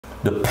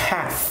the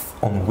path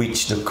on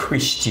which the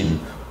Christian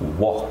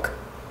walks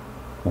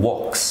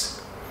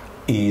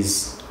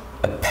is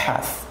a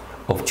path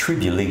of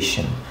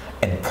tribulation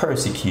and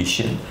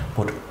persecution,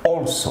 but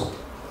also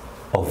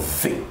of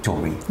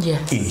victory,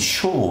 yes,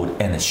 ensured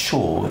and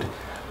assured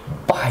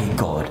by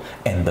God,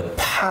 and the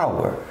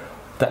power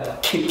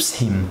that keeps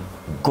him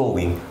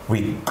going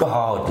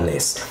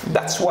regardless.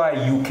 That's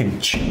why you can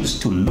choose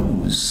to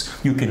lose.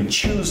 You can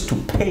choose to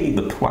pay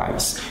the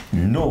price,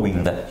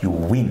 knowing that you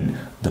win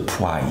the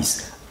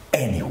prize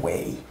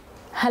anyway.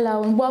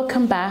 Hello and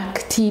welcome back,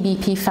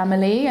 TBP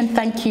family, and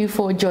thank you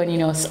for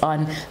joining us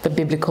on The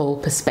Biblical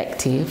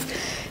Perspective.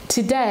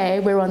 Today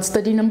we're on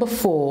study number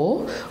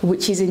 4,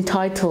 which is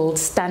entitled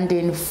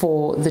Standing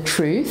for the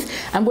Truth,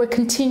 and we're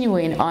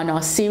continuing on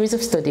our series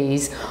of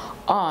studies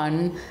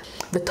on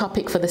the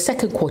topic for the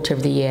second quarter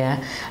of the year,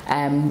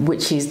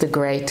 which is the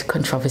Great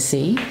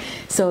Controversy.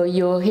 So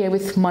you're here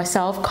with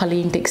myself,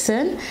 Colleen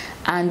Dixon,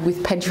 and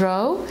with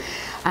Pedro,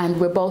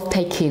 and we're both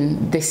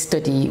taking this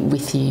study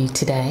with you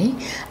today.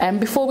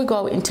 Before we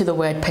go into the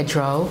word,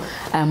 Pedro,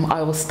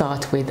 I will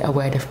start with a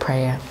word of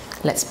prayer.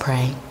 Let's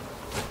pray.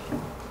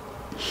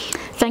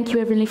 Thank you,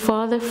 Heavenly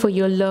Father, for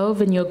your love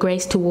and your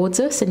grace towards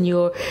us and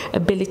your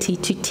ability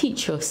to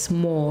teach us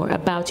more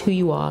about who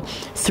you are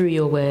through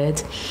your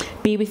word.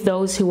 Be with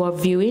those who are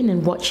viewing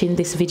and watching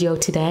this video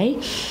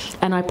today.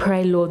 And I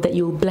pray, Lord, that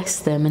you will bless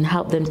them and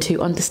help them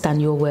to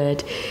understand your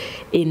word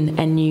in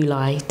a new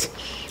light.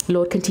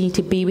 Lord, continue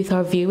to be with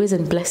our viewers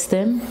and bless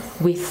them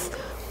with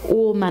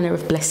all manner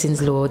of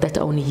blessings, Lord, that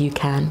only you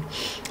can.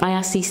 I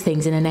ask these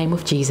things in the name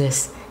of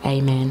Jesus.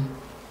 Amen.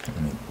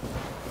 Amen.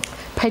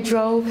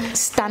 Pedro,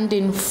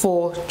 standing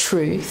for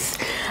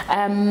truth.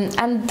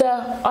 And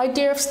the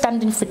idea of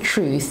standing for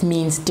truth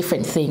means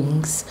different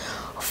things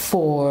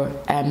for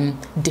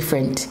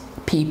different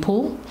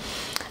people.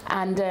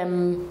 And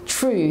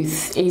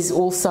truth is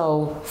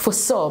also, for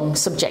some,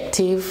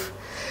 subjective.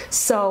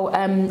 So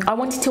I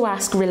wanted to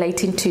ask,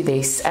 relating to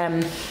this,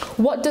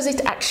 what does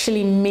it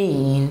actually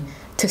mean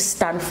to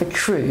stand for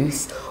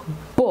truth,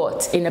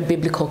 but in a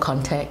biblical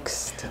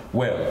context?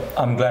 Well,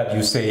 I'm glad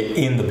you say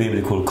in the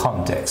biblical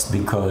context,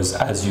 because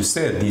as you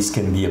said, this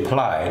can be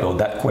applied, or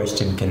that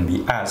question can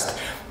be asked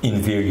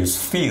in various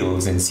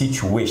fields and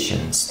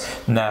situations.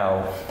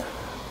 Now,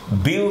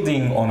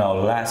 building on our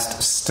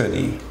last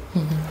study,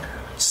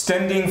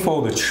 standing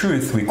for the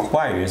truth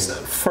requires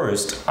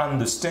first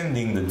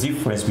understanding the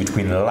difference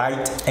between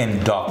light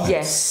and darkness.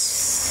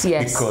 Yes,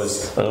 yes.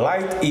 Because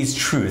light is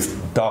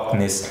truth,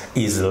 darkness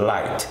is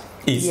light.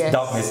 Yes.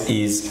 Darkness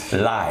is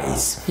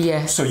lies.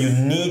 Yes. So you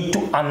need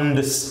to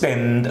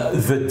understand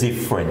the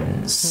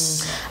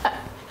difference.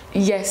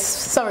 Yes,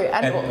 sorry.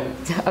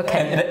 Okay.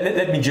 And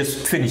let me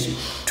just finish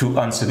to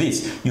answer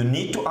this. You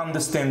need to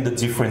understand the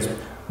difference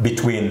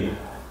between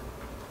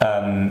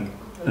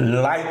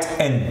light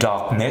and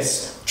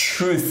darkness,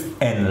 truth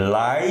and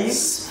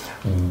lies,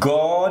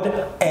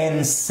 God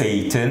and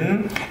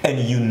Satan, and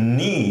you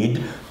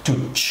need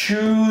to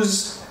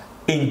choose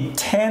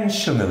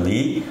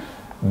intentionally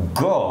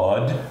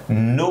God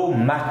no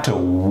matter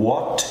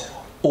what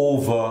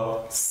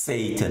over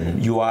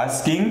Satan. You're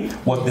asking,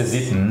 what does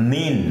it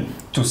mean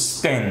to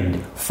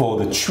stand for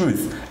the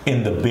truth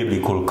in the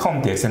biblical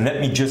context? And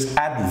let me just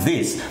add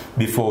this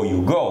before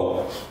you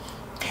go.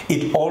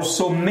 It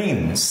also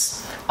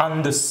means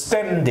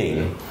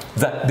understanding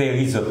that there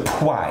is a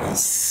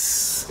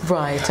price.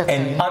 Right, okay.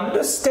 And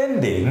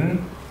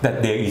understanding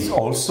that there is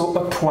also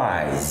a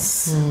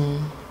prize.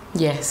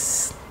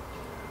 Yes.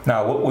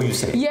 Now, what were you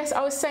saying? Yes,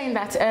 I was saying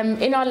that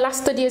in our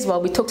last study as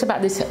well, we talked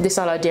about this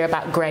whole idea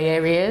about grey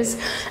areas,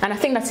 and I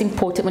think that's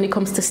important when it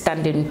comes to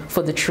standing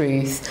for the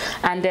truth.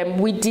 And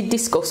we did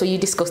discuss, or you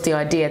discussed the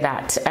idea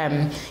that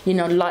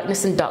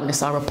lightness and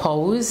darkness are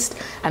opposed,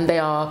 and they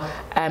are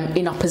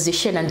in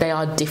opposition, and they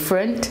are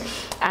different.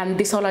 And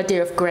this whole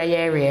idea of grey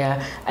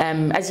area,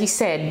 as you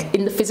said,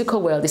 in the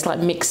physical world, it's like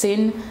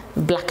mixing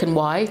black and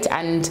white,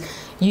 and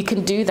you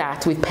can do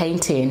that with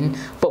painting,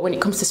 but when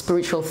it comes to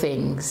spiritual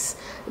things,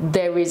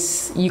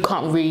 you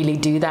can't really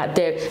do that.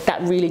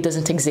 That really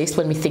doesn't exist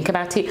when we think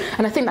about it.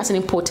 And I think that's an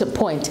important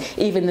point,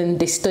 even in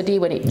this study,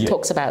 when it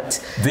talks about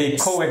they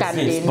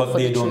coexist, but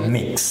they don't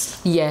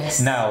mix. Yes.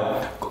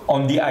 Now,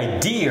 on the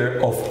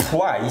idea of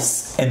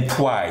price and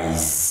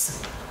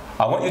prize,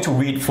 I want you to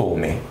read for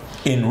me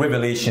in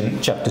Revelation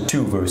chapter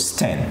 2, verse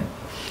 10.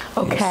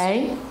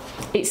 Okay.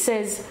 Yes.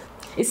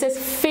 It says,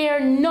 fear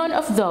none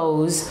of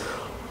those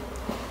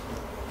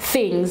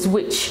things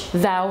which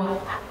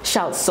thou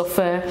shalt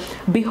suffer.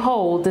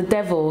 Behold, the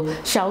devil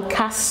shall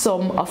cast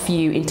some of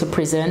you into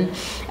prison,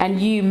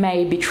 and you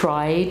may be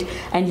tried,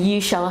 and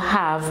you shall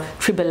have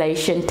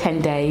tribulation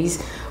 10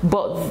 days.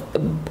 But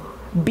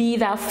be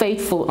thou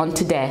faithful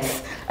unto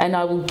death, and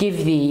I will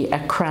give thee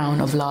a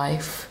crown of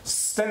life.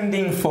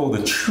 Standing for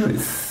the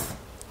truth.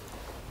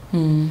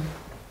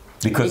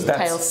 Because it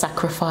entails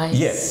sacrifice.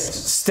 Yes,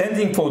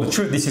 standing for the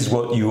truth. This is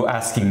what you're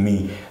asking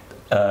me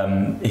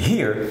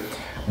here.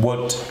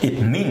 What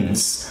it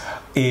means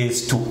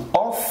is to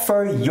offer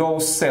offer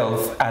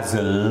yourself as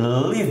a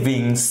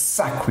living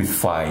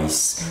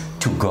sacrifice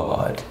to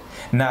God.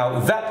 Now,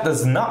 that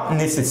does not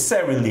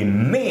necessarily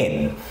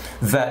mean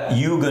that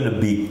you're going to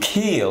be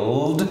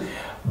killed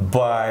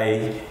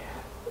by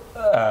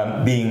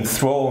being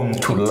thrown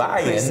to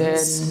lions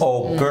prison,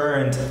 or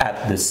burned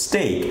at the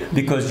stake.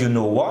 Because you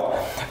know what?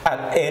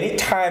 At any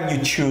time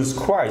you choose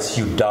Christ,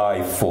 you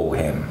die for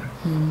him.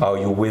 Are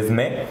you with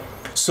me?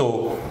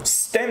 So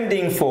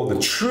standing for the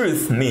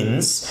truth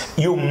means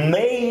you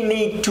may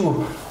need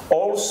to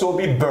also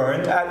be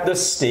burned at the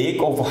stake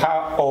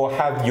or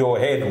have your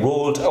head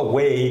rolled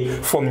away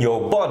from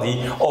your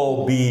body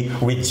or be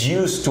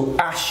reduced to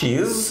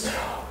ashes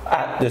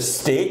at the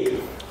stake.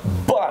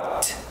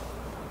 But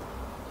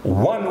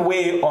one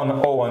way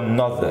or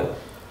another,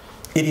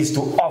 it is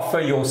to offer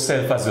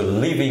yourself as a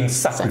living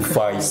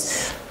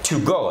sacrifice to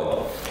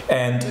God.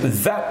 And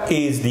that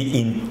is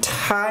the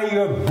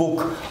entire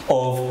book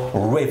of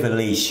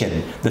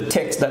Revelation. The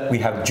text that we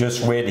have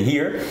just read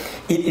here,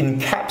 it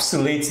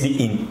encapsulates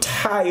the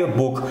entire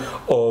book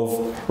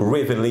of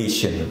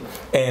Revelation.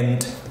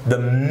 And the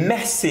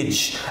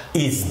message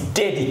is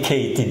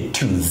dedicated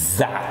to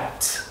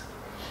that.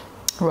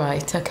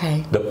 Right,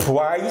 okay. The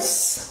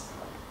price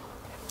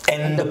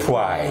and the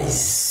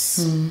prize.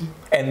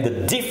 And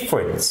the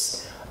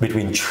difference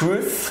between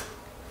truth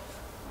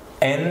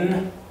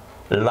and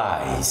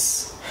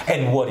lies,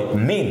 and what it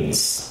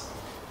means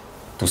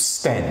to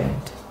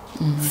stand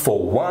for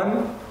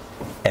one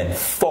and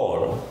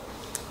fall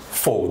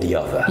for the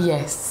other.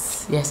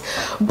 Yes, yes.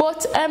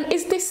 But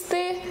is this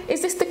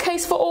the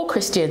case for all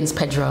Christians,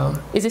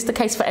 Pedro? Is this the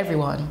case for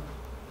everyone?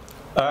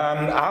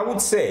 I would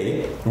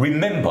say,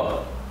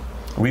 remember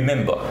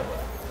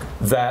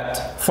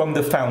that from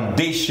the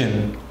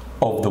foundation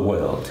of the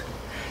world,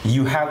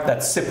 you have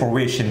that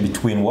separation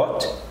between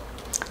what?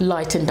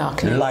 Light and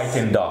darkness. Light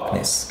and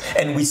darkness.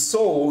 And we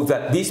saw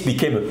that this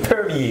became a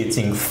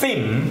permeating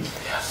theme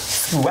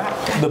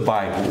throughout the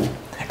Bible.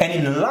 And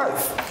in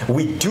life,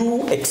 we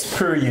do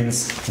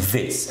experience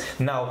this.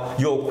 Now,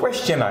 your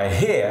question I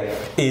hear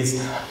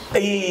is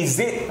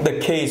it the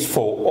case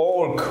for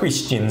all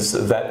Christians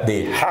that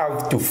they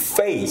have to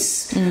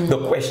face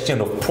the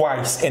question of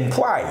price and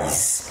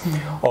price?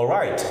 All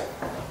right.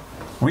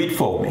 Read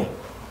for me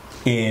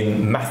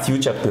in Matthew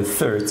chapter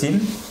 13,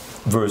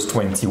 verse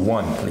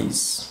 21,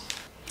 please.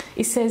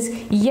 It says,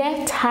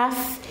 "Yet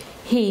hath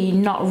he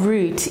not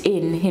root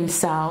in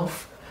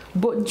himself,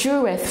 but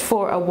dureth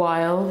for a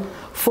while.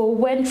 For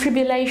when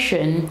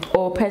tribulation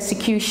or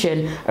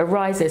persecution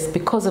ariseth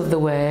because of the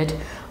word,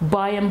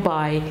 by and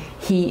by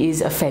he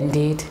is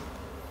offended."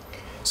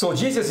 So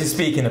Jesus is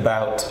speaking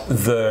about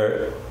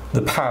the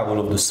parable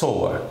of the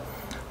sower,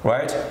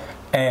 right?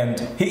 And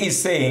he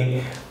is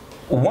saying,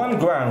 one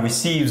ground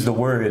receives the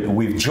word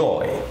with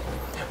joy,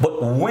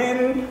 but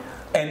when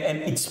and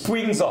it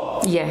springs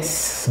up.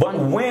 Yes. But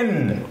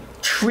when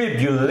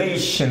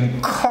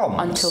tribulation comes,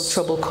 until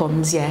trouble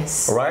comes,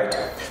 yes. Right?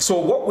 So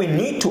what we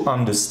need to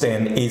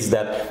understand is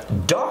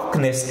that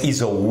darkness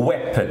is a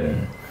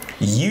weapon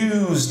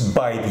used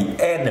by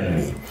the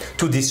enemy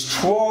to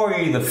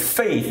destroy the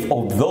faith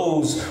of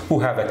those who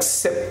have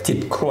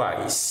accepted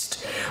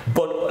Christ.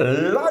 But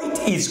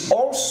light is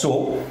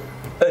also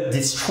a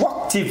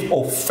destructive,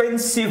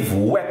 offensive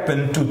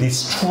weapon to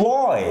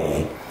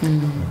destroy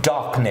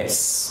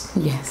darkness.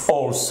 Yes.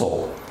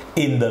 Also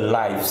in the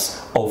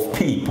lives of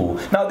people.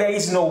 Now, there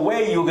is no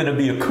way you're going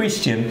to be a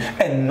Christian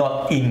and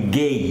not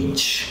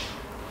engage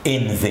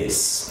in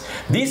this.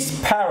 This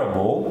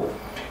parable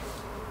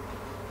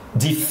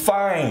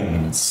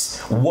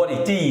defines what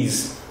it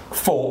is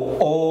for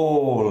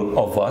all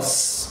of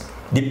us,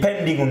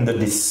 depending on the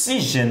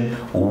decision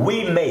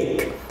we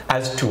make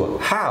as to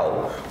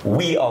how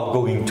we are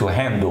going to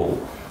handle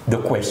the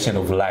question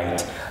of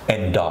light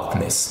and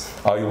darkness.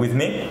 Are you with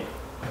me?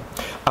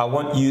 I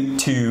want you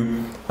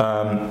to,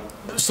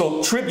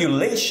 so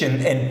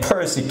tribulation and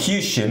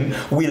persecution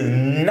will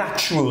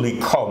naturally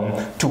come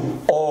to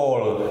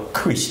all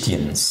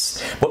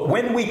Christians. But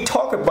when we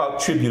talk about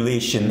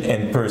tribulation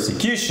and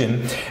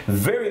persecution,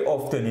 very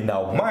often in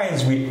our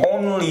minds we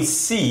only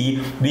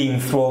see being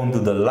thrown to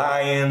the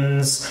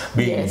lions,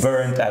 being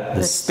burnt at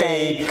the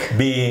stake,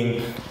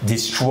 being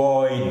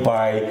destroyed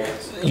by,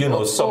 some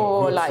groups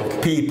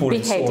of people, beheaded,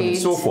 and so on and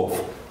so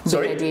forth.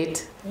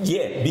 Beheaded.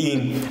 Yeah,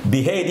 being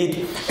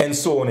beheaded and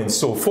so on and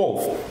so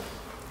forth.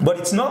 But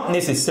it's not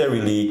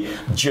necessarily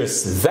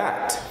just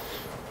that.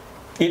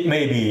 It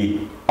may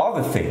be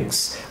other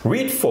things.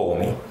 Read for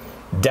me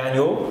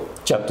Daniel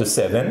chapter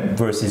 7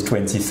 verses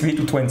 23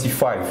 to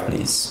 25,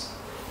 please.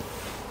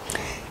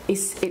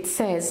 It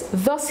says,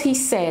 "Thus he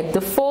said, the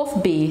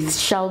fourth beast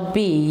shall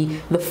be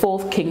the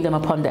fourth kingdom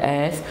upon the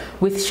earth,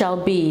 which shall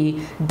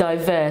be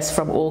diverse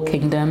from all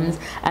kingdoms,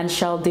 and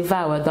shall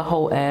devour the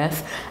whole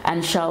earth,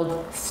 and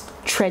shall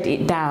tread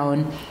it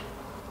down,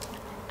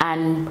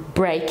 and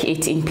break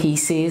it in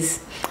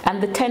pieces.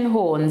 And the 10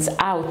 horns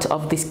out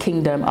of this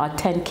kingdom are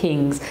 10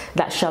 kings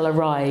that shall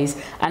arise,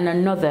 and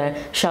another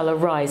shall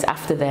arise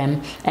after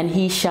them, and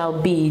he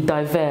shall be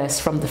diverse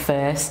from the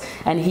first,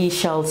 and he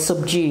shall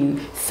subdue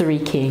 3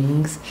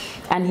 kings.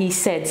 And he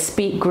said,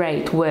 speak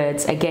great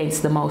words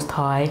against the Most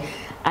High,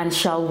 and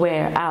shall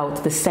wear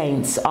out the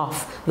saints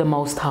of the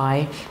Most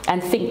High,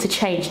 and think to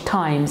change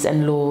times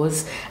and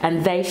laws,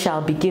 and they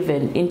shall be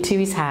given into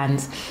his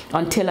hands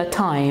until a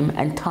time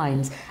and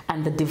times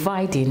and the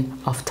dividing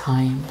of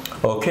time.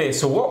 Okay,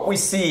 so what we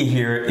see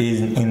here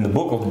in the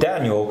book of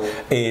Daniel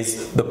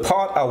is the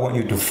part I want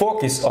you to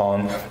focus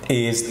on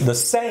is the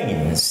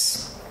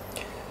saints.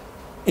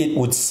 It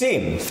would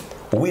seem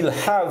we'll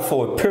have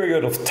for a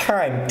period of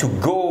time to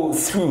go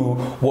through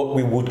what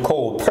we would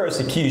call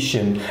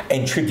persecution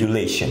and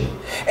tribulation,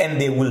 and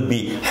they will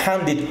be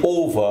handed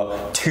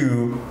over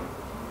to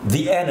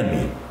the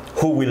enemy,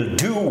 who will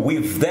do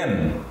with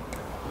them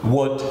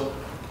what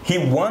he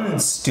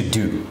wants to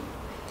do,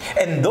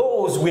 and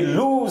those will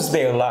lose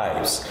their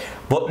lives.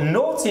 But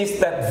notice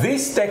that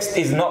this text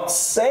is not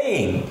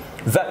saying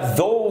that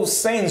those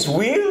saints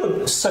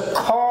will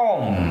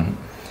succumb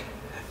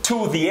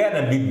to the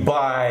enemy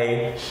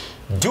by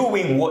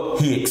doing what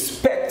he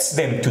expects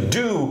them to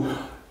do,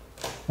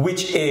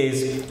 which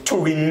is to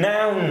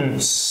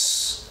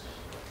renounce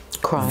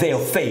their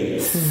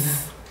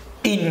faith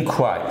in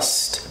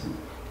Christ.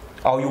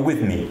 Are you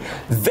with me?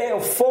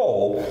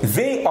 Therefore,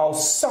 they are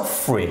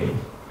suffering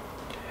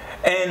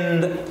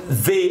and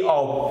they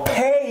are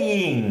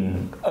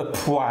paying a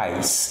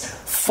price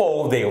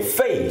for their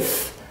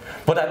faith,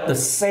 but at the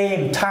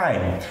same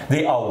time,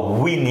 they are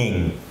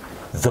winning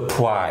the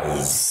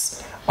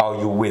prize. Are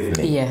you with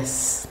me?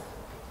 Yes.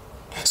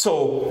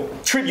 So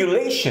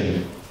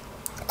tribulation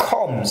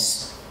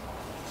comes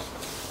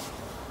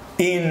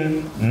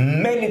in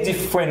many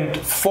different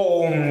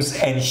forms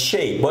and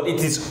shape, but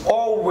it is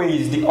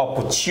always the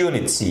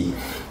opportunity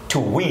to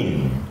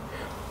win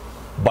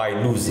by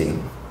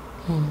losing.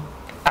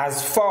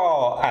 As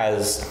far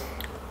as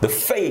the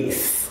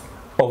faith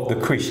of the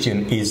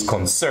Christian is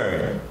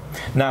concerned.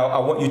 Now I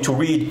want you to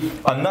read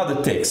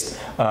another text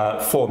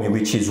for me,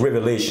 which is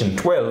Revelation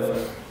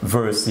 12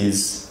 verse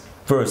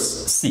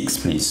 6,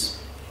 please.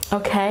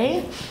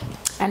 Okay,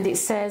 and it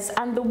says,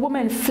 and the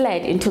woman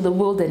fled into the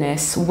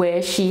wilderness,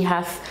 where she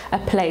hath a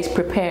place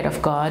prepared of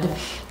God,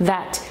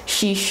 that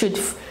she should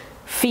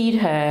feed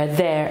her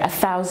there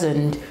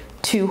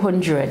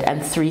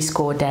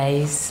 1,260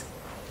 days.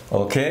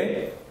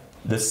 Okay,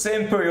 the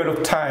same period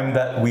of time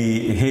that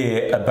we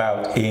hear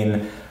about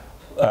in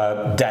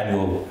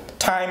Daniel,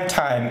 time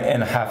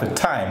and half a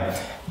time.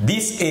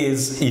 This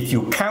is, if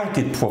you count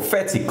it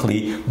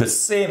prophetically, the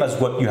same as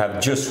what you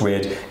have just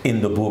read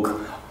in the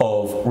book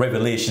of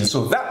Revelation.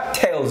 So that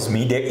tells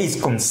me there is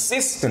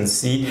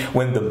consistency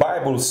when the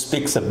Bible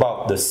speaks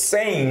about the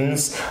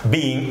saints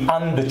being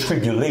under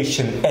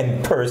tribulation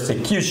and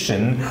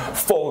persecution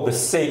for the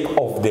sake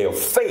of their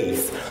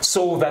faith,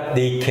 so that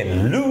they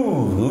can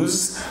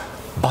lose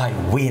by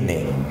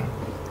winning.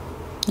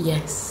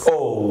 Yes.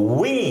 Or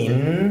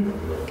win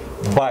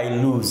by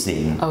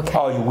losing. Okay.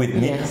 Are you with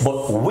me? Yes.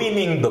 But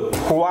winning the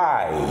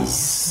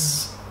prize.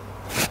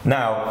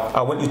 Now,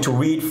 I want you to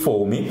read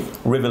for me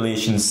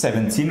Revelation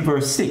 17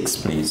 verse 6,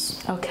 please.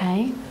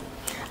 Okay.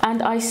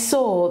 And I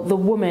saw the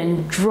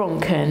woman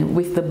drunken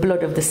with the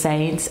blood of the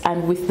saints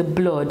and with the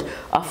blood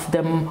of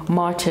the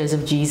martyrs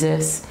of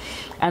Jesus.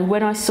 And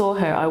when I saw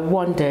her, I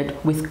wondered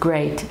with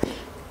great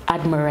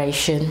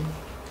admiration.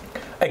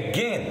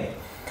 Again,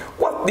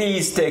 what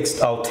these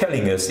texts are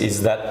telling us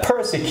is that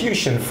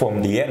persecution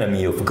from the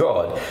enemy of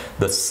God,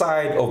 the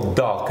side of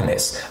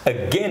darkness,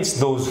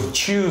 against those who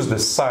choose the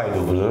side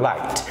of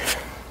light,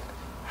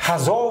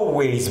 has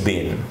always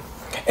been,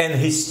 and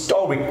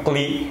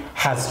historically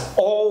has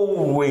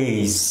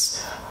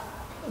always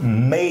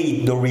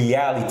made the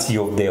reality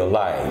of their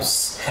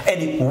lives.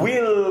 And it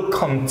will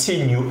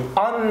continue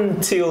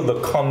until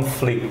the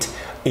conflict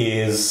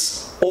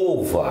is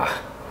over,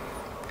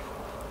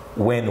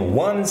 when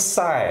one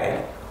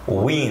side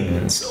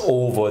wins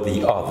over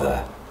the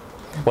other.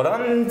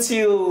 But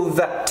until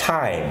that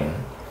time,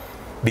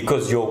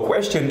 because your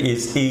question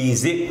is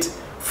it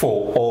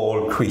for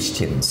all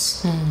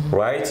Christians?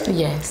 Right?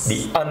 Yes.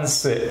 The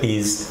answer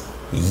is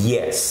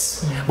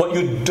yes. But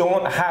you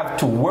don't have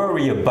to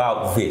worry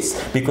about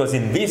this, because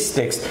in this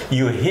text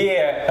you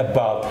hear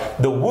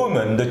about the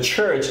woman, the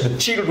church, the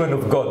children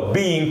of God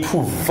being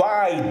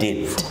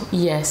provided.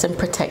 Yes, and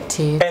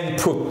protected. And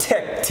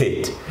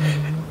protected.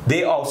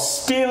 They are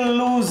still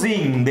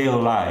losing their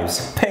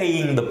lives,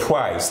 paying the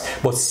price,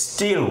 but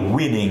still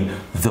winning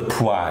the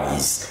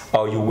prize.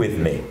 Are you with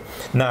me?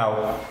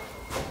 Now,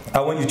 I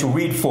want you to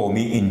read for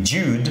me in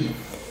Jude,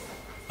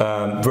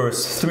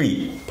 verse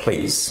 3,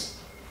 please.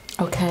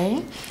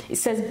 Okay. It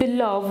says,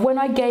 Beloved, when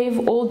I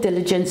gave all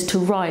diligence to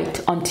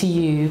write unto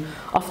you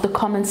of the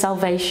common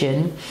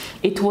salvation,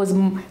 it was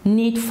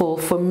needful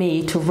for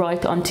me to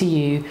write unto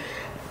you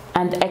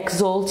and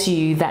exhort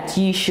you that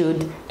you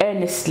should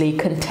earnestly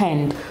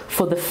contend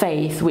for the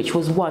faith which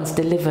was once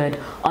delivered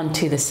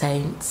unto the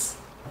saints.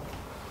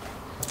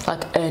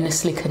 Like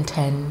earnestly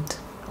contend.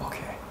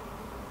 Okay.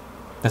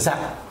 Does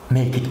that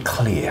make it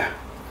clear?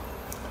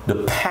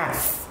 The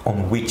path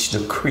on which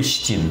the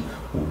Christian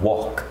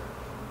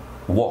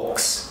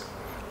walks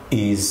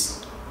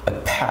is a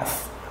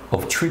path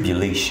of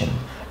tribulation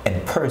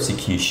and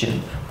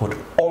persecution, but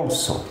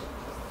also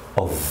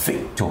of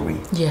victory,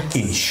 yes,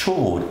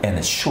 ensured and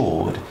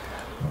assured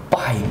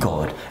by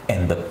God,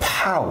 and the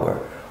power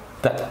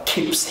that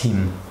keeps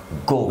him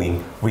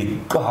going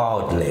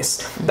regardless.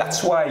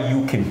 That's why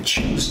you can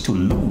choose to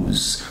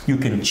lose. You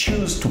can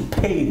choose to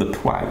pay the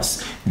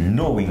price,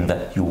 knowing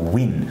that you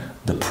win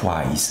the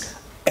prize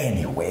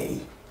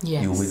anyway.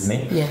 Yes. You with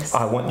me? Yes.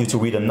 I want you to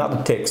read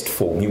another text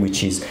for me,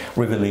 which is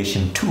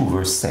Revelation 2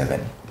 verse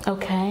 7.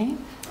 Okay.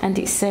 And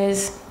it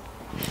says,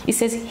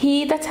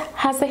 he that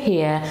has a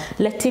ear,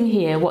 let him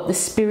hear what the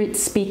Spirit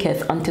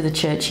speaketh unto the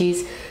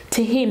churches.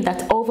 To him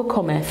that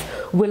overcometh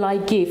will I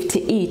give to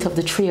eat of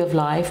the tree of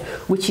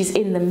life, which is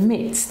in the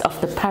midst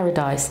of the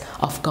paradise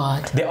of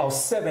God. There are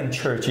 7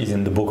 churches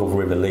in the book of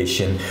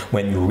Revelation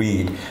when you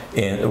read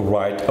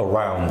right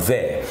around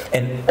there.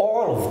 And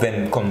all of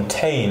them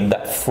contain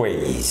that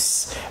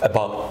phrase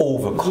about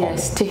overcoming.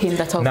 Yes, to him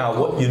that overcometh. Now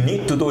what you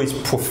need to do is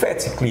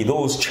prophetically,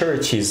 those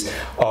churches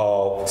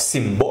are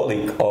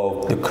symbolic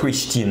of the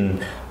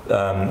Christian,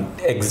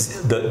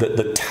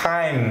 the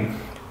time.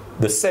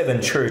 The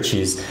 7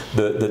 churches,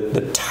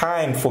 the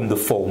time from the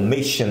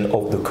formation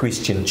of the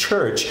Christian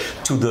church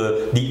to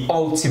the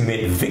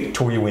ultimate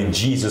victory when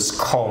Jesus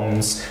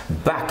comes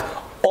back.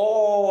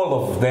 All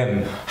of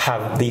them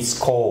have this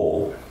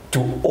call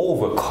to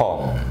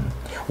overcome,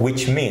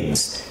 which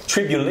means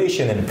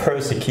tribulation and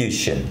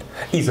persecution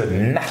is a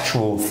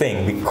natural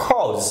thing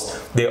because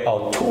there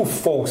are 2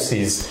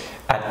 forces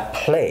at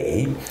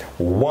play,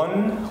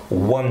 one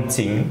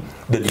wanting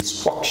the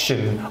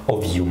destruction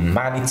of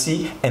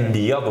humanity and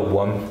the other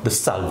one the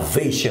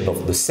salvation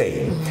of the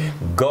same.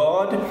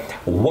 God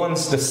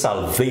wants the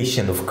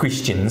salvation of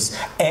Christians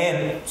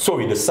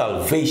the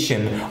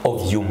salvation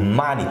of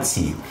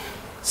humanity.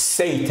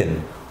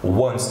 Satan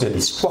wants the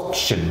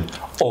destruction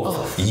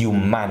of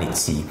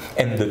humanity,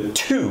 and the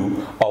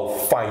 2 are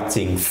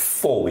fighting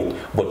for it,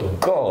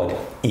 but God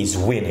is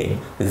winning.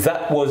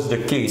 That was the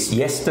case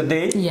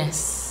yesterday.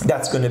 Yes.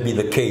 That's going to be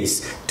the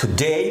case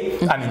today.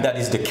 I mean, that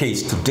is the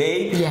case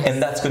today, yes,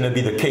 and that's going to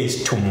be the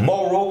case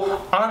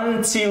tomorrow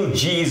until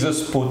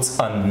Jesus puts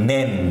an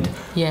end,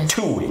 yes,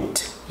 to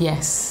it.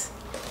 Yes.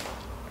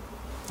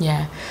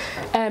 Yeah.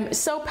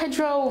 So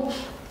Pedro,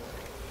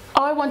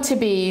 I want to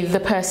be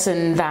the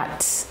person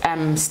that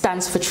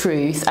stands for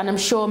truth, and I'm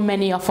sure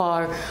many of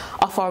our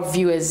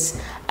viewers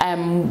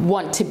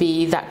want to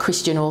be that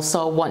Christian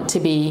also, want to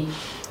be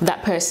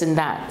that person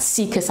that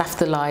seeks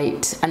after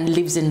light and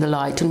lives in the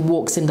light and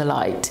walks in the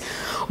light.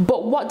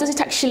 But what does it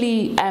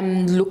actually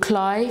look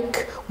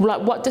like?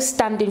 Like, what does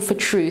standing for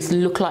truth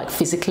look like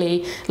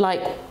physically,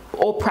 like,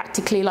 or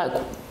practically, like?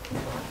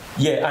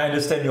 Yeah, I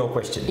understand your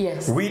question.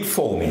 Yes. Read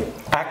for me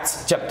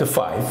Acts chapter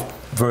 5,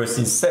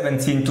 verses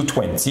 17 to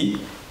 20,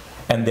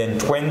 and then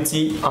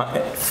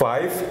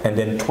 25, and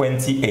then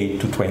 28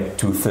 to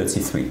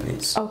 33,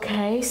 please.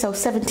 Okay, so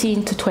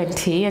 17 to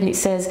 20, and it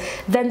says,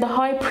 Then the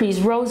high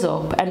priest rose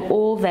up, and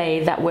all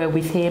they that were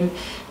with him,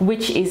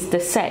 which is the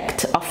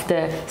sect of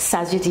the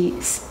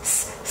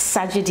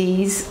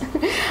Sadducees,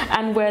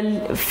 and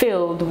were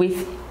filled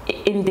with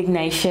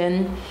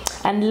indignation,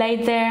 and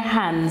laid their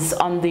hands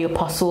on the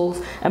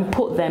apostles and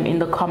put them in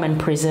the common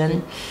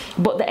prison.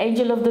 But the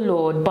angel of the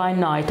Lord by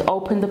night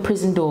opened the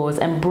prison doors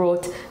and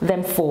brought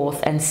them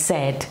forth and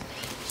said,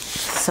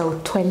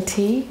 so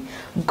 20,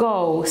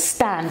 Go,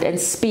 stand and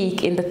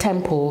speak in the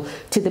temple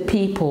to the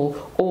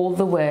people all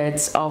the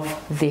words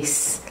of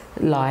this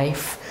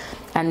life.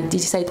 And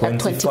did you say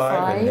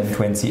 25? And then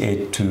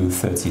 28 to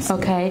 33.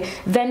 Okay.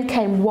 Then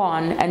came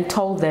one and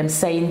told them,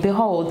 saying,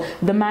 Behold,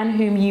 the man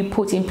whom you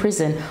put in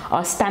prison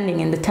are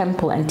standing in the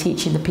temple and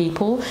teaching the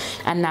people.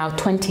 And now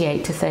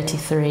 28 to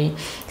 33,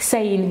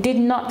 saying, Did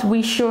not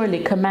we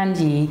surely command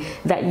ye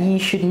that ye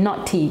should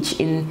not teach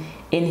in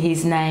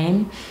his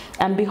name?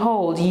 And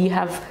behold, ye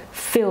have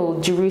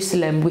filled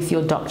Jerusalem with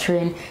your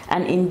doctrine,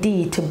 and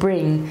indeed to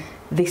bring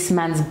this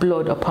man's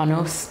blood upon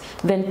us.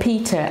 Then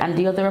Peter and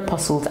the other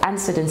apostles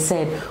answered and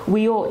said,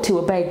 We ought to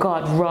obey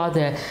God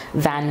rather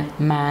than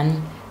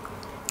man.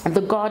 And the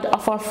God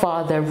of our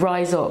father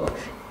rise up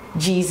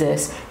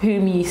Jesus,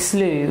 whom ye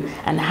slew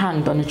and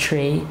hanged on a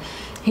tree,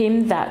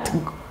 him that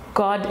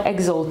God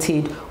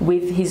exalted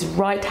with his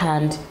right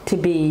hand to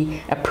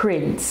be a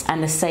prince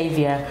and a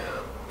saviour,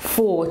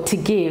 for to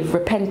give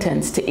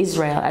repentance to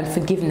Israel and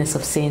forgiveness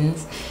of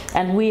sins.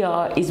 And we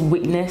are his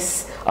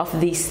witness of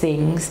these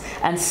things,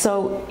 and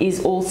so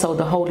is also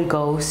the Holy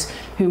Ghost,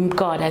 whom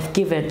God hath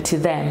given to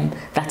them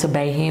that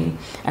obey him.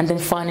 And then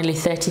finally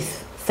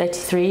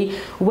 33,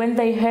 when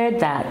they heard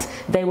that,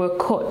 they were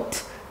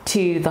cut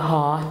to the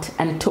heart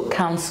and took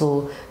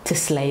counsel to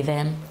slay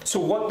them. So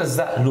what does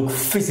that look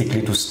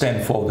physically to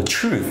stand for the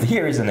truth?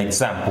 Here is an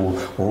example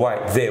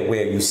right there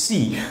where you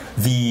see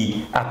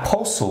the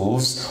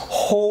apostles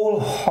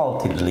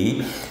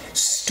wholeheartedly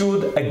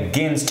stood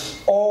against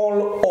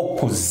all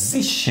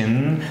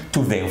opposition to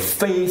their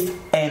faith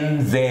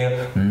and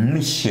their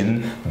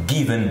mission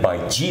given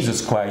by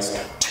Jesus Christ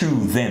to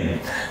them.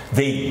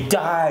 They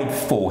died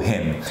for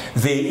him.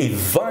 They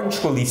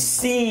eventually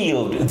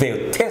sealed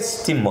their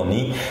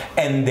testimony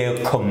and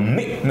their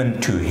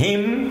commitment to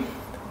him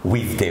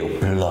with their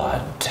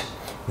blood.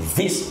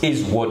 This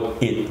is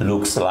what it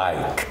looks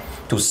like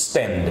to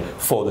stand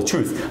for the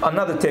truth.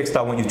 Another text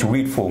I want you to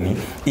read for me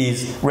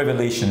is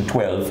Revelation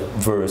 12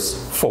 verse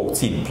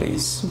 14,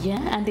 please. Yeah,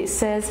 and it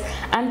says,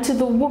 "And to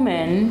the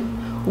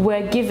woman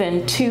were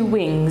given 2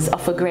 wings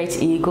of a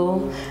great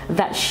eagle,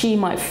 that she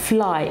might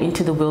fly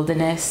into the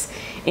wilderness,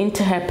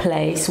 into her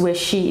place where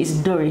she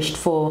is nourished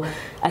for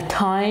a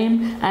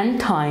time and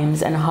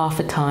times and half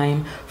a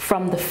time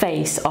from the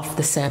face of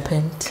the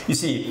serpent." You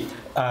see,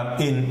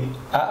 in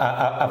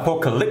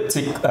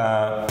apocalyptic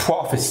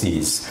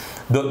prophecies,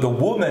 the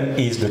woman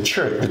is the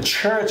church. The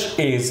church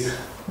is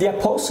the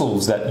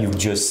apostles that you've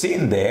just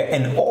seen there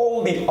and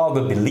all the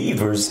other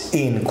believers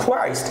in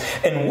Christ.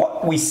 And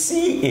what we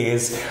see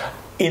is,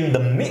 in the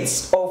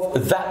midst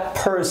of that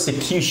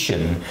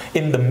persecution,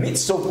 in the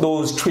midst of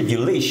those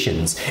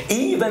tribulations,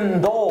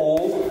 even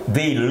though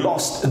they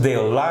lost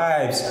their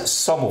lives,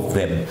 some of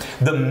them,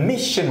 the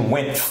mission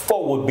went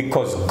forward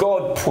because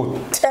God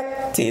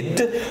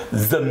protected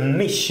the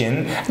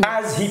mission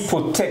as he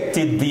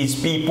protected these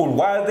people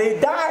while they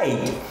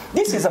died.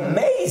 This is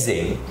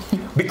amazing,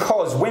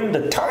 because when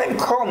the time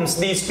comes,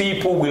 these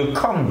people will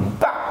come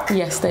back.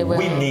 Yes, they will.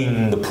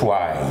 Winning the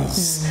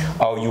prize.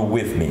 Are you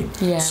with me?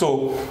 Yeah.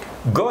 So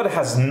God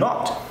has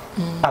not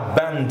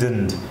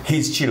abandoned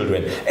his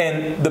children,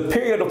 and the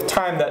period of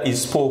time that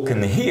is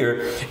spoken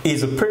here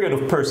is a period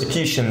of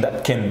persecution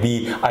that can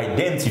be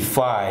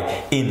identified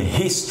in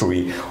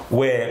history,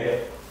 where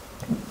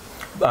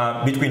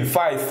between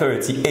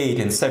 538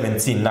 and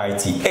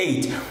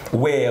 1798,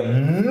 where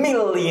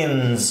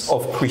millions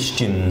of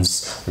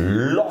Christians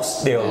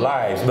lost their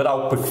lives, but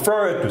I'll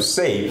prefer to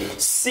say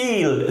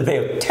sealed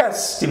their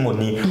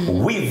testimony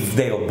with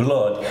their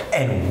blood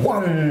and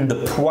won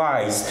the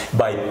prize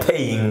by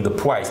paying the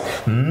price.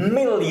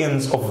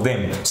 Millions of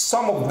them.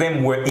 Some of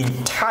them were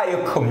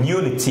entire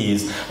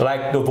communities,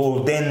 like the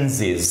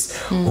Valdenses,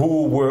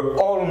 who were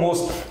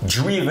almost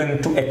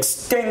driven to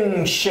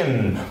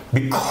extinction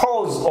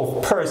because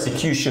of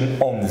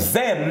persecution on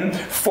them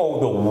for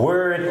the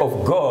word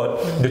of God,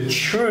 the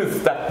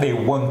truth that they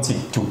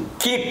wanted to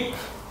keep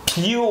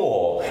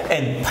pure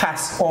and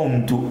pass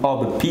on to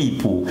other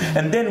people.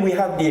 And then we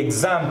have the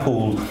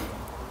example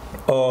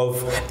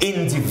of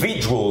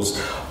individuals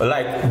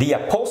like the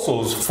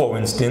apostles, for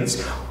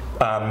instance,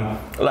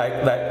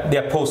 like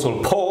the apostle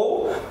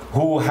Paul,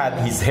 who had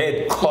his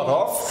head cut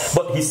off,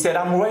 but he said,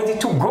 "I'm ready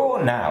to go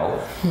now."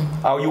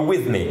 Are you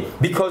with me?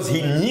 Because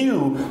he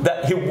knew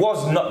that he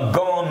was not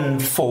gone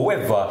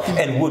forever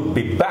and would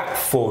be back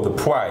for the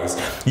prize.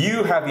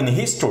 You have in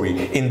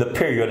history, in the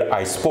period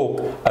I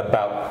spoke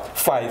about,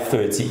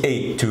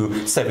 538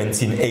 to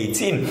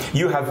 1718,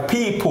 you have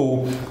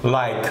people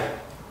like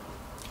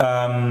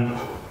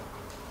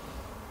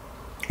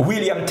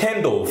William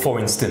Tyndale, for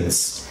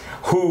instance,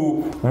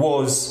 who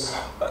was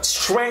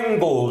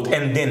strangled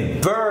and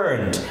then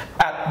burned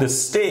at the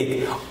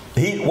stake.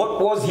 What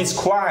was his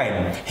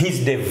crime? His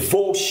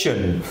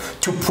devotion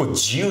to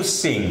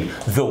producing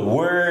the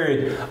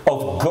word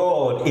of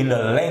God in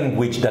a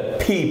language that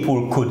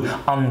people could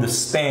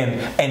understand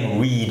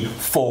and read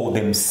for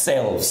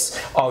themselves.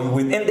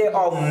 And there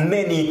are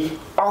many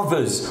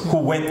others who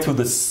went through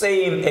the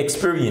same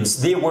experience.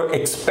 They were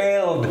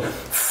expelled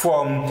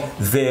from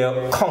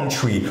their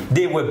country.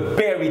 They were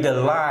buried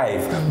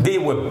alive. They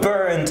were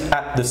burned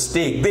at the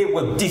stake. They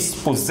were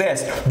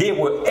dispossessed. They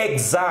were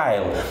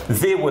exiled.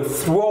 They were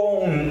thrown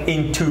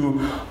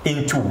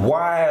into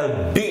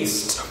wild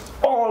beasts.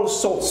 All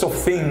sorts of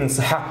things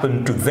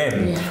happened to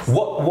them. Yes.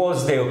 What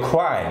was their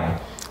crime?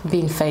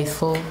 Being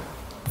faithful.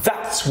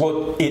 That's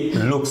what it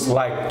looks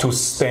like to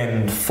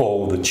stand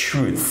for the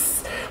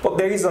truth. But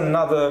there is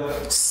another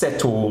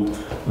settled,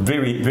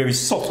 very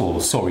subtle,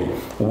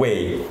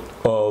 way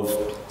of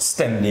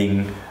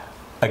standing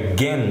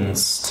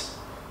against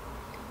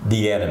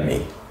the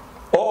enemy.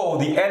 Oh,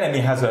 the enemy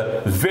has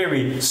a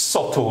very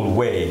subtle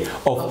way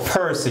of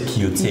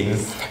persecuting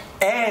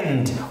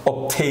and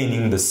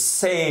obtaining the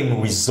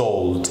same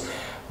result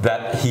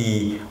that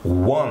he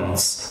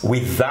wants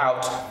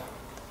without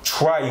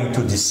trying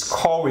to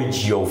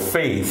discourage your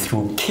faith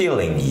through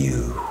killing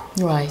you.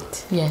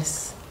 Right,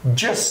 yes.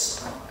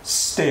 Just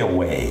stay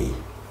away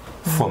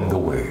from the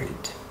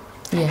word.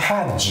 Yeah.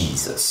 Have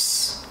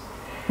Jesus.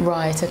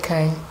 Right,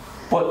 okay.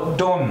 But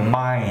don't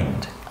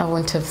mind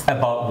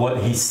about what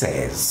he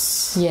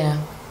says. Yeah.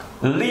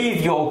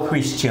 Live your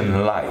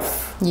Christian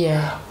life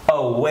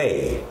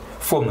away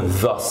from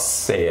 "thus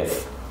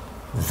saith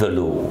the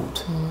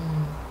Lord."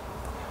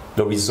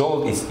 the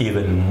result is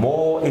even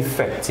more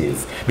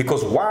effective.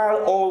 Because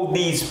while all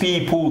these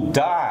people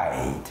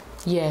died,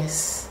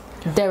 yes,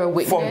 they're a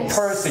witness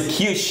from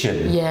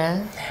persecution,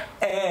 yeah,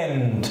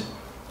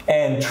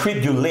 and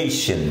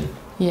tribulation,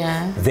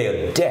 yeah,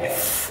 their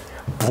death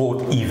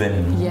brought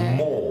even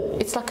more.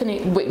 It's like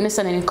a witness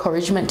and an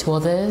encouragement to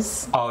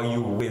others. Are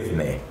you with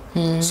me?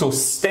 So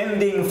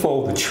standing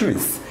for the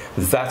truth,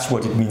 that's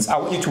what it means. I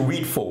want you to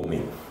read for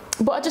me.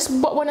 But I just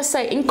want to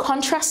say, in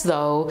contrast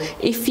though,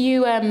 if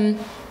you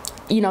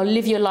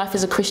live your life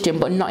as a Christian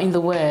but not in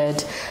the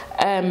Word,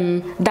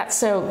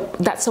 that's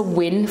a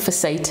win for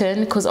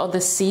Satan, because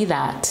others see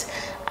that,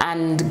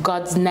 and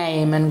God's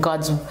name and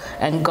God's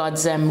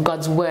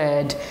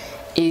word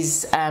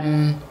is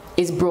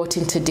brought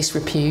into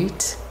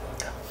disrepute.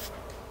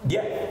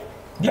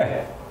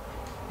 Yeah,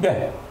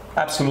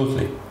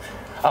 absolutely.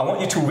 I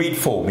want you to read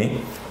for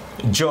me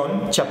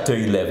John chapter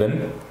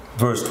 11,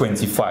 verse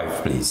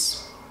 25,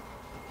 please.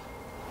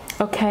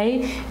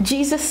 Okay,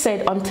 Jesus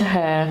said unto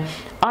her,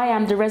 I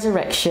am the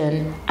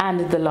resurrection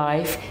and the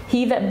life.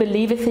 He that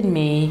believeth in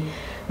me,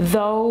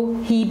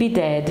 though he be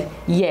dead,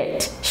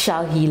 yet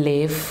shall he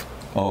live.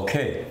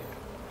 Okay,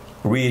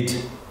 read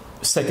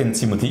 2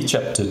 Timothy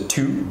chapter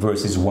 2,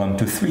 verses 1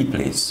 to 3,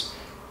 please.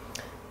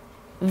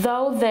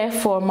 Thou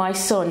therefore, my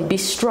son, be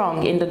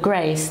strong in the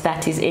grace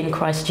that is in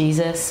Christ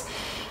Jesus,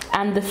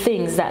 and the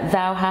things that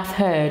thou hast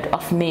heard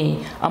of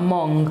me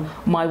among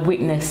my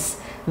witness,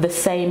 the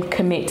same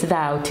commit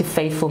thou to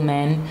faithful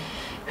men,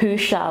 who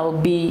shall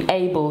be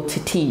able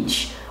to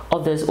teach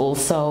others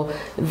also.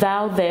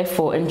 Thou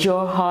therefore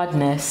endure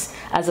hardness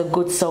as a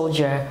good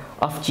soldier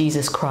of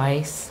Jesus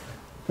Christ.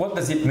 What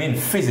does it mean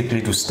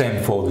physically to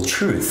stand for the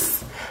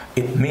truth?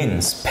 It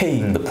means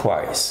paying the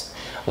price,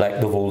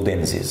 like the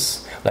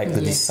Waldenses, like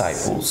the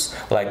disciples,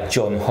 like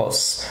John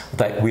Huss,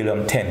 like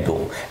William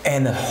Tyndale,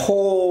 and a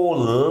whole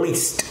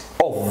list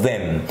of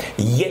them,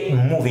 yet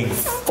moving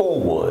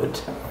forward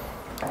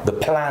the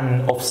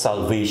plan of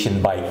salvation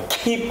by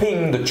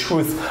keeping the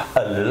truth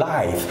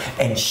alive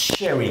and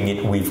sharing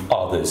it with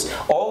others.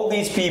 All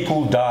these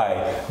people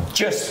die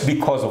just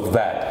because of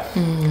that.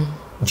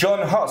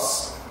 John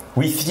Huss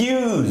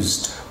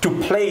refused to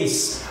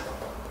place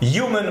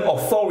human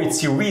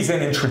authority,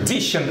 reason, and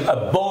tradition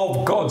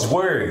above God's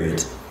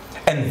word.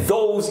 And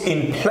those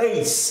in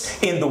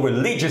place in the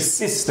religious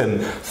system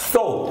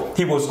thought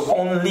he was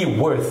only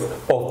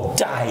worth of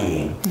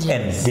dying,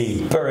 and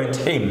they burned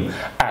him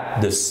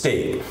at the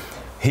stake.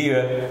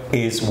 Here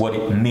is what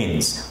it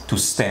means to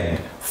stand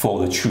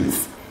for the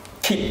truth.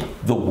 Keep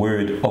the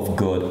word of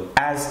God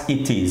as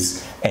it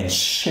is and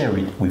share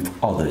it with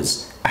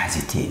others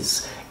as it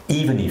is,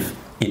 even if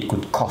it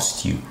could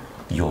cost you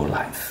your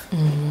life.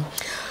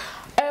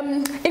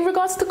 In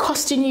regards to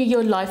costing you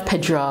your life,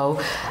 Pedro,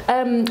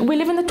 we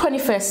live in the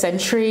 21st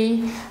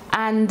century,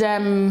 and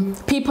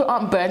people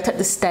aren't burnt at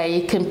the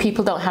stake, and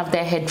people don't have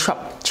their head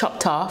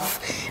chopped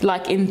off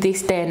like in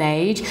this day and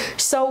age.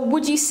 So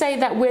would you say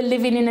that we're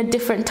living in a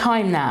different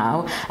time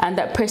now, and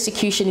that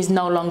persecution is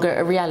no longer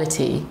a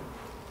reality?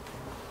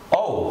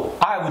 Oh,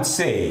 I would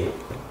say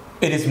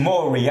it is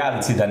more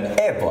reality than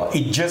ever.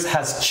 It just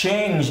has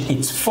changed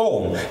its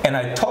form, and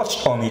I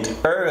touched on it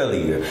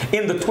earlier.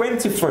 In the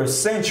 21st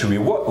century,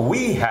 what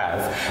we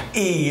have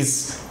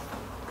is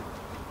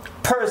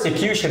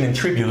persecution and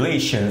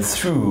tribulation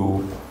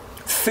through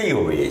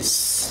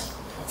theories,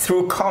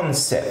 through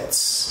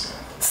concepts,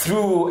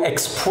 through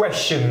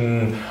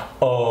expression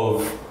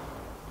of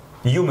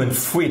human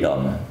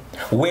freedom,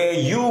 where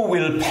you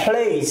will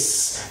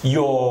place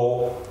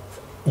your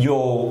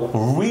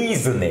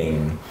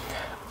reasoning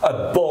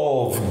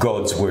above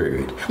God's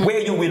word,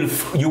 where you will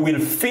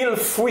feel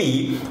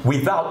free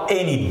without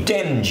any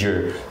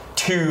danger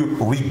to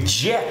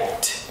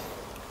reject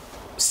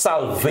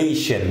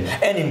salvation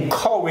and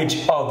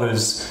encourage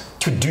others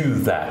to do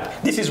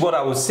that. This is what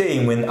I was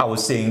saying when I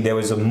was saying there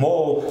is a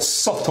more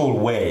subtle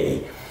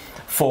way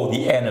for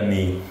the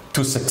enemy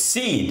to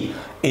succeed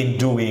in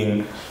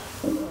doing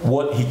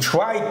what he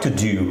tried to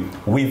do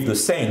with the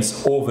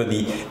saints over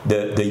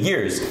the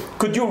years.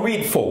 Could you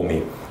read for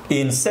me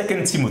in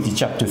 2 Timothy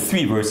chapter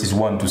 3 verses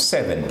 1 to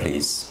 7,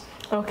 please?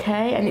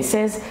 Okay, and it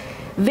says,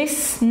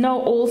 This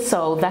know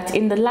also, that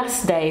in the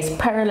last days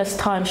perilous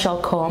times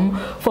shall come,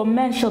 for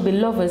men shall be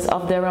lovers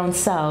of their own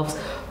selves,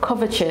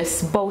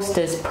 covetous,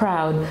 boasters,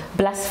 proud,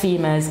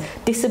 blasphemers,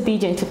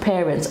 disobedient to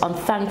parents,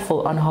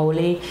 unthankful,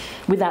 unholy,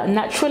 without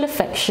natural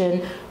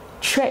affection,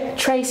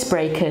 trace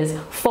breakers,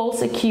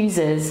 false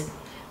accusers,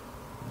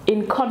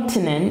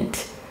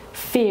 incontinent,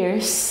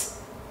 fierce,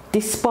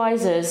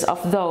 despisers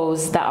of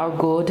those that are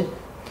good,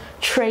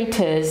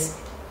 traitors,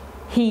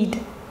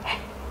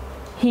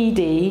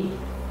 heady,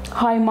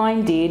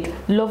 high-minded,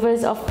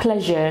 lovers of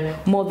pleasure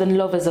more than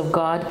lovers of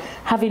God,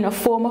 having a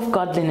form of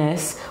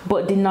godliness,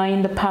 but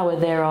denying the power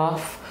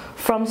thereof.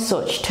 From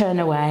such turn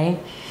away.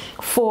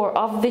 For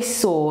of this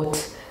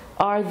sort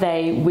are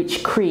they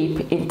which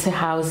creep into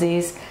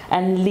houses,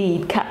 and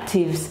lead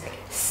captive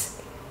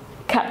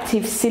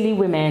silly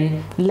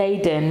women,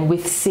 laden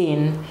with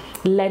sin,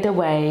 led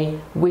away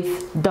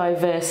with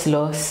diverse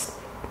lusts,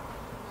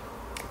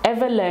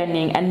 ever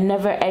learning and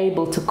never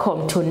able to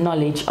come to a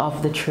knowledge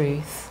of the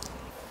truth.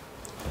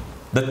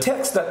 The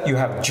text that you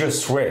have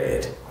just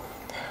read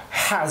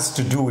has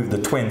to do with the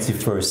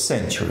 21st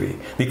century,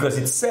 because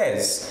it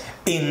says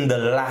in the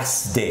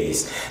last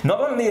days. Not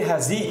only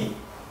has he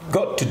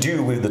got to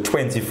do with the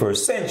 21st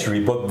century,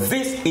 but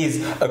this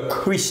is a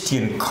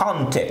Christian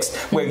context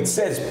where it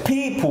says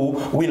people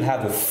will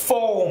have a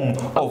form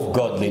of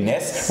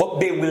godliness, but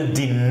they will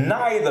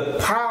deny the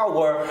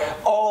power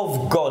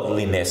of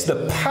godliness.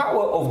 The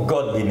power of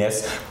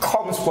godliness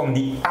comes from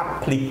the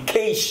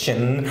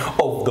application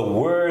of the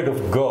Word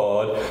of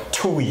God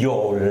to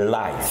your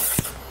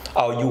life.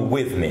 Are you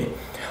with me?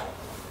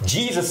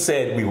 Jesus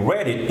said, we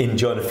read it in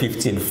John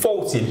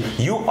 15:14,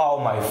 you are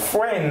my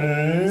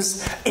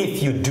friends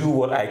if you do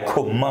what I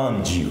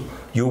command you.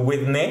 You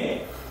with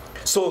me?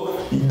 So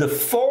the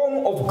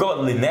form of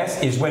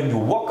godliness is when you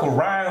walk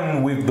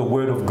around with the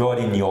Word of God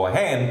in your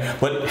hand,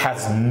 but it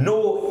has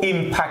no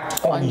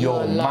impact on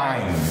your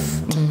mind.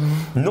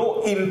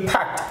 No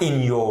impact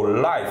in your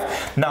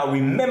life. Now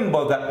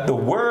remember that the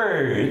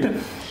Word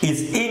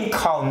is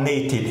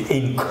incarnated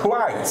in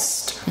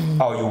Christ.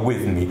 Are you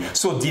with me?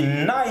 So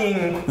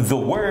denying the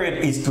Word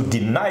is to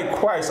deny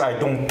Christ. I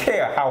don't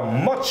care how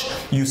much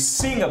you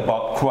sing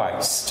about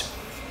Christ.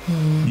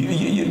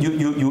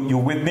 You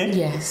with me?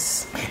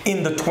 Yes.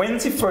 In the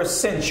 21st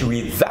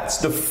century, that's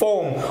the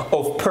form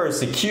of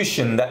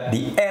persecution that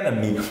the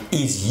enemy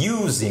is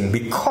using,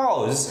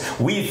 because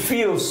we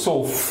feel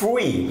so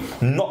free,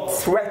 not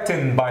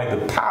threatened by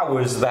the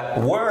powers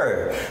that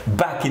were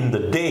back in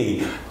the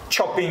day,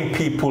 chopping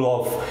people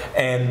off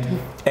and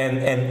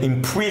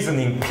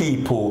imprisoning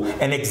people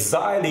and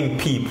exiling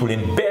people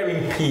and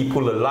burying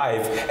people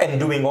alive and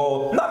doing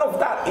all. None of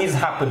that is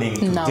happening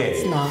today. No,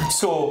 it's not.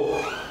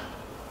 So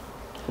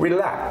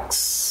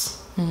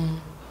relax.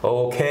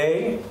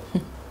 Okay?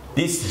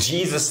 This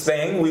Jesus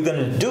thing, we're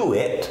going to do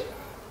it,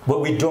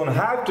 but we don't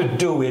have to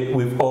do it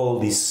with all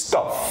this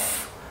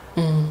stuff.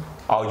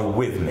 Are you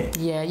with me?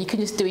 Yeah, you can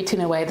just do it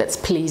in a way that's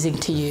pleasing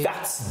to you.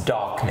 That's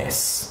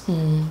darkness.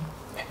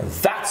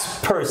 That's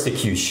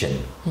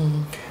persecution.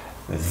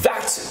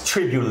 That's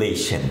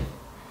tribulation.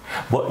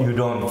 But you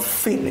don't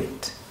feel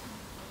it.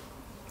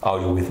 Are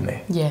you with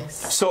me?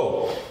 Yes.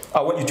 So,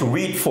 I want you to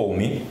read for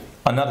me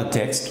another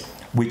text,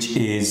 which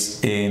is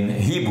in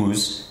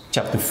Hebrews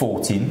chapter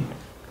 2,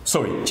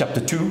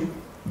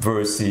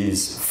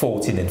 verses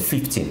 14 and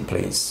 15,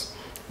 please.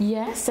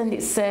 Yes, and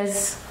it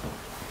says,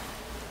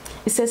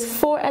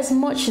 for as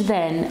much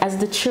then as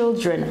the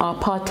children are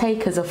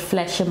partakers of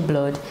flesh and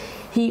blood,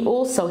 he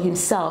also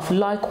himself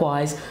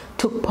likewise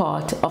took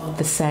part of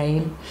the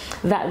same,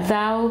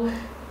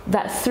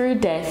 that through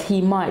death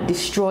he might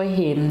destroy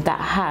him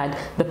that had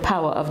the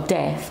power of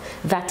death,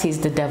 that is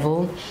the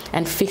devil.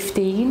 And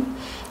 15,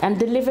 and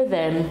deliver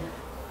them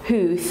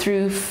who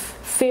through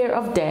fear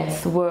of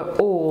death were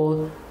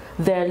all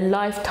their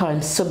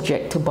lifetime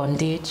subject to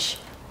bondage.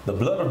 The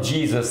blood of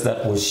Jesus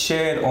that was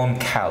shed on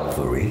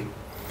Calvary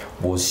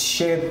was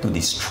shed to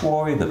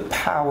destroy the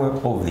power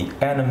of the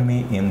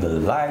enemy in the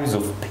lives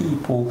of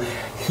people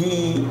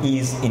he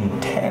is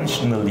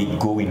intentionally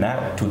going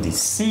out to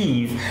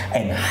deceive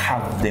and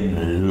have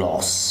them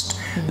lost.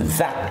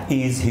 That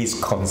is his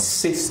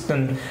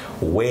consistent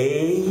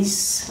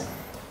ways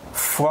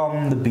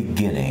from the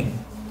beginning.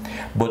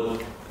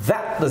 But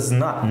that does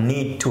not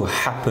need to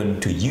happen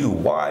to you.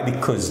 Why?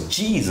 Because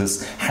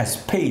Jesus has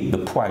paid the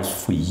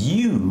price for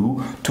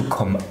you to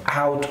come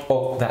out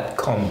of that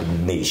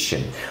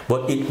condemnation.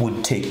 But it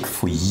would take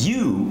for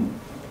you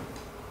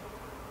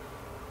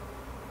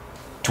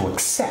to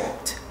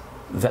accept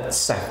that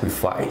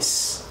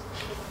sacrifice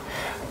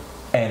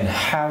and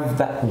have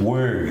that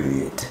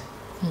word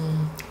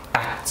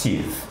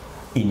active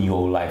in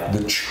your life.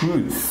 The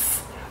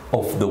truth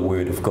of the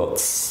Word of God,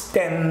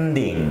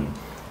 standing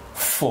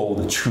for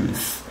the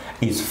truth,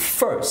 is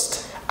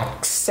first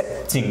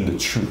accepting the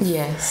truth,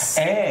 yes,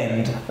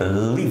 and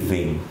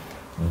living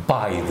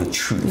by the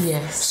truth,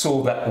 yes,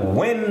 so that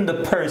when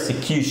the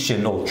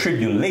persecution or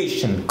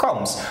tribulation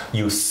comes,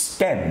 you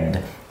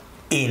stand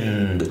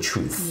in the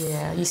truth.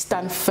 Yeah, you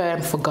stand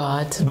firm for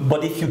God.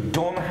 But if you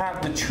don't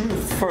have the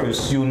truth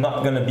first, you're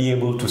not going to be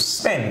able to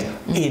stand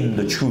in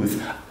the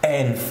truth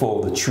and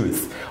for the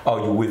truth. Are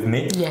you with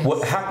me? Yes.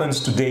 What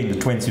happens today in the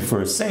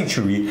 21st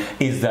century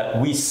is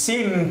that we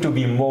seem to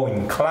be more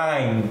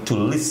inclined to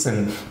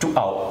listen to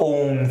our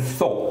own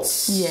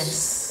thoughts.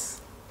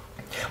 Yes.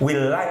 We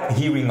like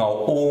hearing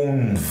our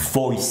own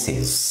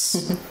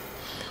voices.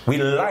 We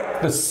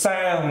like the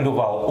sound of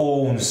our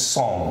own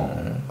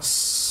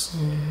songs,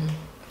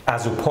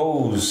 as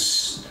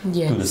opposed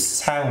to the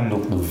sound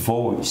of the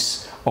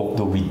voice of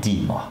the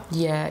Redeemer.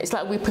 Yeah, it's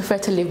like we prefer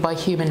to live by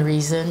human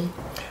reason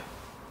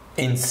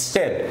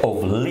instead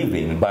of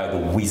living by the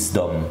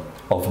wisdom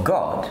of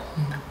God.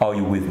 Are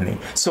you with me?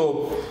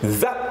 So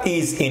that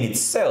is in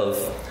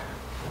itself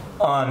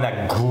an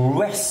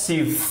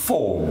aggressive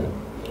form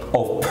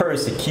of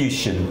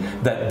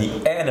persecution that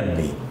the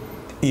enemy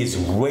is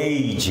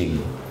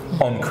raging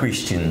on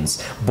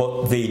Christians,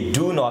 but they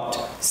do not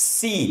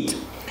see it.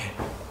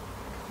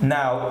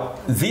 Now,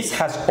 this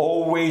has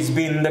always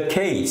been the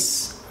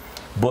case,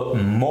 but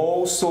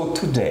more so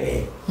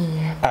today,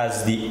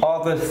 as the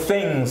other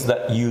things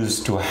that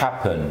used to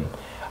happen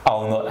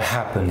are not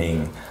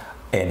happening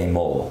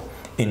anymore,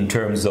 in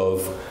terms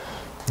of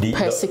the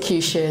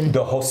persecution,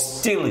 the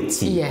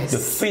hostility, yes, the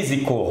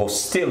physical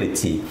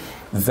hostility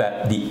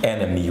that the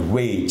enemy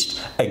waged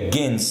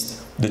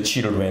against the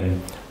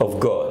children of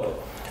God.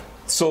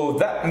 So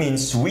that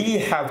means we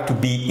have to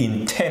be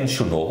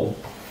intentional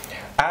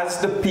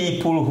as the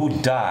people who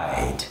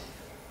died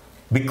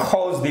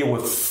because they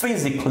were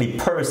physically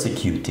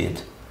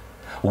persecuted.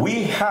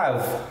 We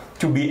have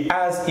to be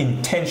as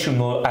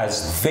intentional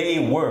as they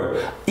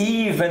were,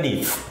 even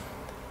if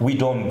we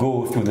don't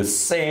go through the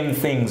same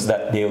things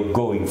that they're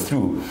going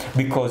through,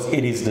 because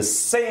it is the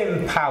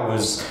same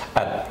powers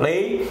at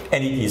play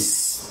and it is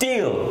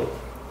still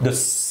the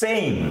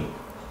same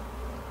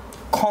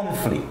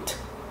conflict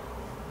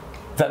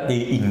that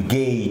they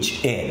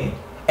engage in,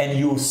 and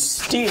you're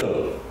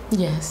still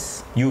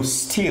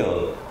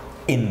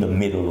in the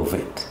middle of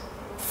it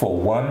for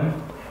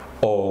one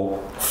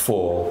or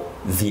for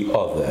the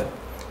other.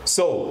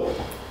 So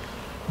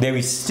there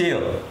is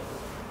still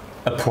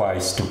a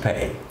price to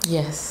pay.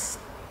 Yes.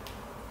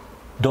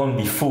 Don't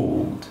be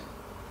fooled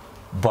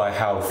by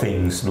how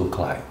things look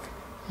like.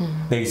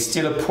 There is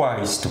still a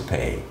price to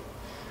pay.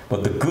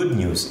 But the good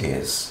news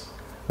is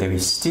there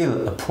is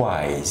still a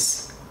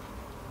prize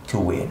to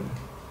win.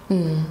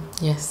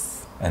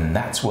 Yes. And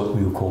that's what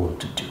we're called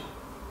to do.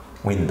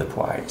 Win the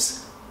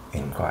prize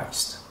in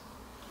Christ.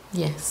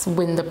 Yes,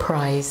 win the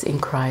prize in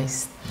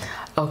Christ.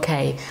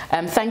 Okay,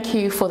 thank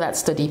you for that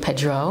study,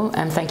 Pedro,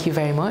 and thank you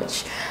very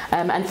much.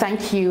 And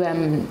thank you,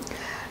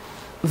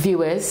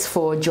 viewers,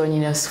 for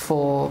joining us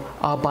for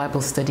our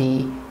Bible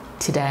study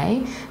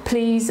today.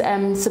 Please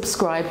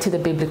subscribe to The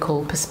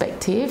Biblical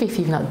Perspective if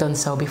you've not done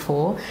so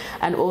before,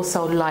 and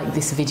also like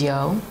this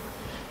video.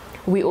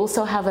 We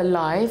also have a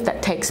live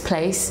that takes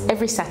place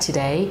every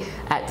Saturday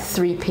at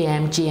 3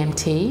 p.m.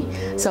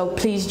 GMT. So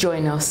please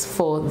join us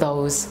for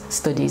those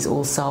studies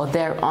also.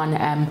 They're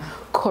on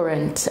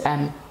current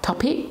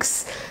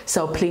topics.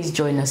 So please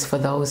join us for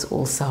those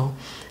also.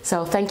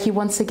 So thank you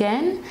once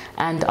again,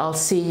 and I'll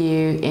see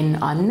you in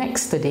our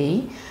next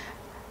study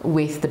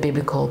with The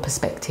Biblical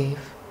Perspective.